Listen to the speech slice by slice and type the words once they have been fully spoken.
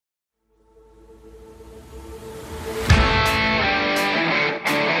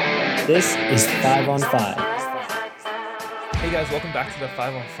This is 5 on 5. Hey guys, welcome back to the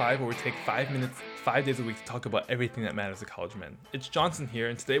 5 on 5, where we take 5 minutes, 5 days a week to talk about everything that matters to college men. It's Johnson here,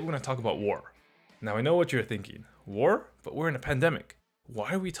 and today we're going to talk about war. Now I know what you're thinking. War? But we're in a pandemic.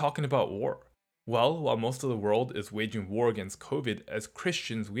 Why are we talking about war? Well, while most of the world is waging war against COVID, as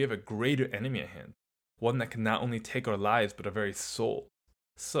Christians we have a greater enemy at hand. One that can not only take our lives, but our very soul.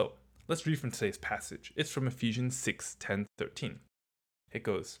 So, let's read from today's passage. It's from Ephesians 6:10-13. It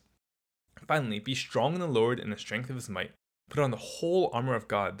goes, "Finally, be strong in the Lord and the strength of his might. Put on the whole armor of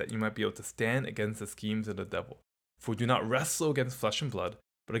God, that you might be able to stand against the schemes of the devil. For we do not wrestle against flesh and blood,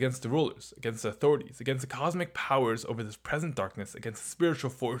 but against the rulers, against the authorities, against the cosmic powers over this present darkness, against the spiritual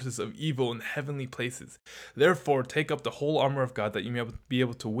forces of evil in heavenly places. Therefore, take up the whole armor of God, that you may be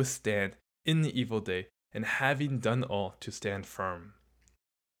able to withstand in the evil day, and having done all, to stand firm."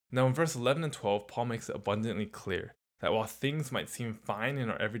 Now in verse 11 and 12, Paul makes it abundantly clear that while things might seem fine in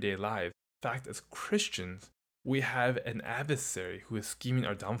our everyday lives, in fact, as Christians, we have an adversary who is scheming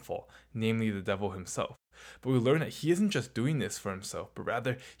our downfall, namely the devil himself. But we learn that he isn't just doing this for himself, but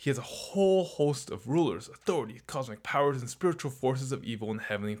rather he has a whole host of rulers, authorities, cosmic powers, and spiritual forces of evil in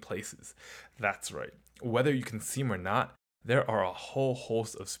heavenly places. That's right. Whether you can see them or not, there are a whole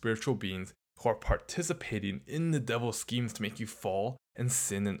host of spiritual beings who are participating in the devil's schemes to make you fall and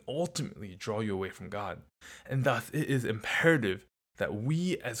sin and ultimately draw you away from God. And thus it is imperative that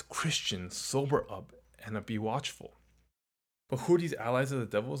we as Christians sober up and be watchful. But who are these allies of the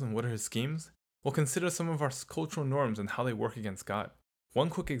devil's and what are his schemes? Well, consider some of our cultural norms and how they work against God. One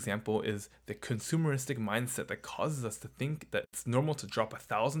quick example is the consumeristic mindset that causes us to think that it's normal to drop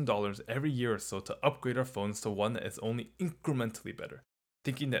 $1,000 every year or so to upgrade our phones to one that is only incrementally better,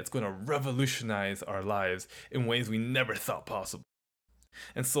 thinking that it's going to revolutionize our lives in ways we never thought possible.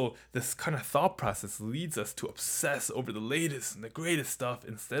 And so this kind of thought process leads us to obsess over the latest and the greatest stuff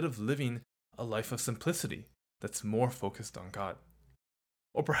instead of living a life of simplicity that's more focused on God.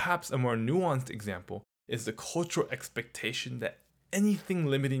 Or perhaps a more nuanced example is the cultural expectation that anything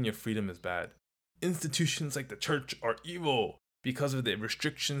limiting your freedom is bad. Institutions like the church are evil because of the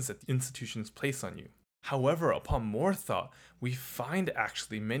restrictions that the institutions place on you. However, upon more thought, we find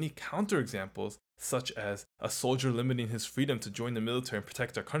actually many counterexamples, such as a soldier limiting his freedom to join the military and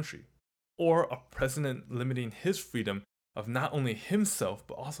protect our country, or a president limiting his freedom of not only himself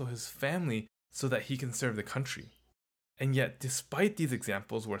but also his family so that he can serve the country. And yet, despite these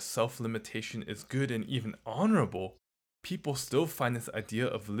examples where self-limitation is good and even honorable, people still find this idea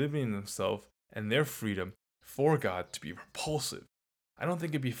of limiting themselves and their freedom for God to be repulsive. I don't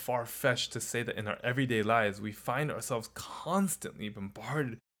think it'd be far-fetched to say that in our everyday lives we find ourselves constantly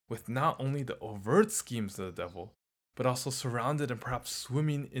bombarded with not only the overt schemes of the devil, but also surrounded and perhaps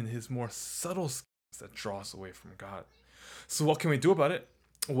swimming in his more subtle schemes that draw us away from God. So what can we do about it?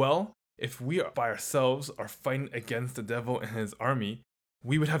 Well, if we by ourselves are fighting against the devil and his army,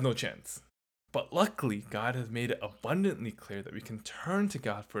 we would have no chance. But luckily, God has made it abundantly clear that we can turn to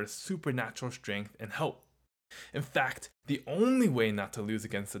God for his supernatural strength and help. In fact, the only way not to lose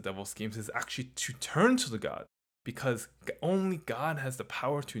against the devil's schemes is actually to turn to the God, because only God has the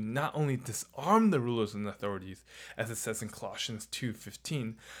power to not only disarm the rulers and authorities, as it says in Colossians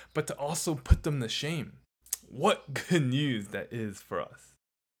 2:15, but to also put them to shame. What good news that is for us.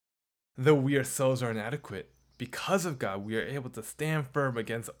 Though we ourselves are inadequate, because of God we are able to stand firm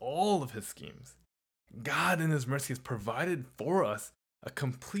against all of his schemes. God in his mercy has provided for us a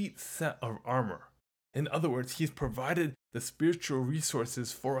complete set of armor. In other words, he's provided the spiritual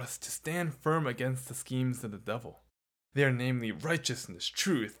resources for us to stand firm against the schemes of the devil. They are namely righteousness,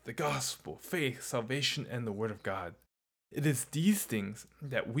 truth, the gospel, faith, salvation, and the word of God. It is these things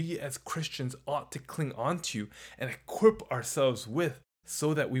that we as Christians ought to cling onto and equip ourselves with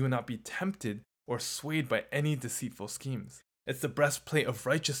so that we will not be tempted or swayed by any deceitful schemes. It's the breastplate of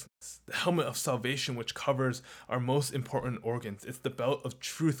righteousness, the helmet of salvation which covers our most important organs. It's the belt of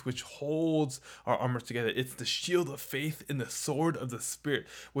truth which holds our armor together. It's the shield of faith and the sword of the Spirit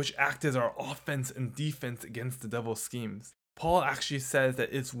which act as our offense and defense against the devil's schemes. Paul actually says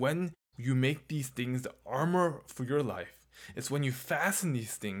that it's when you make these things the armor for your life. It's when you fasten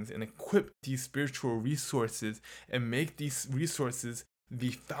these things and equip these spiritual resources and make these resources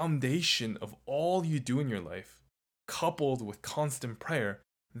the foundation of all you do in your life, coupled with constant prayer,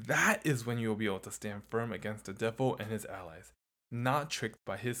 that is when you will be able to stand firm against the devil and his allies, not tricked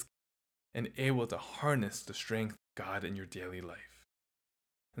by his and able to harness the strength of God in your daily life.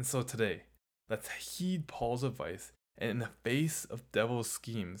 And so today, let's heed Paul's advice, and in the face of devil's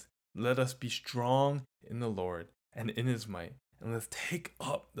schemes, let us be strong in the Lord and in his might, and let's take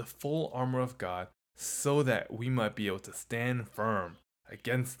up the full armor of God so that we might be able to stand firm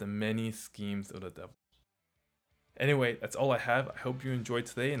against the many schemes of the devil. Anyway, that's all I have. I hope you enjoyed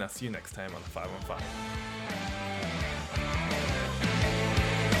today, and I'll see you next time on the 5 on 5.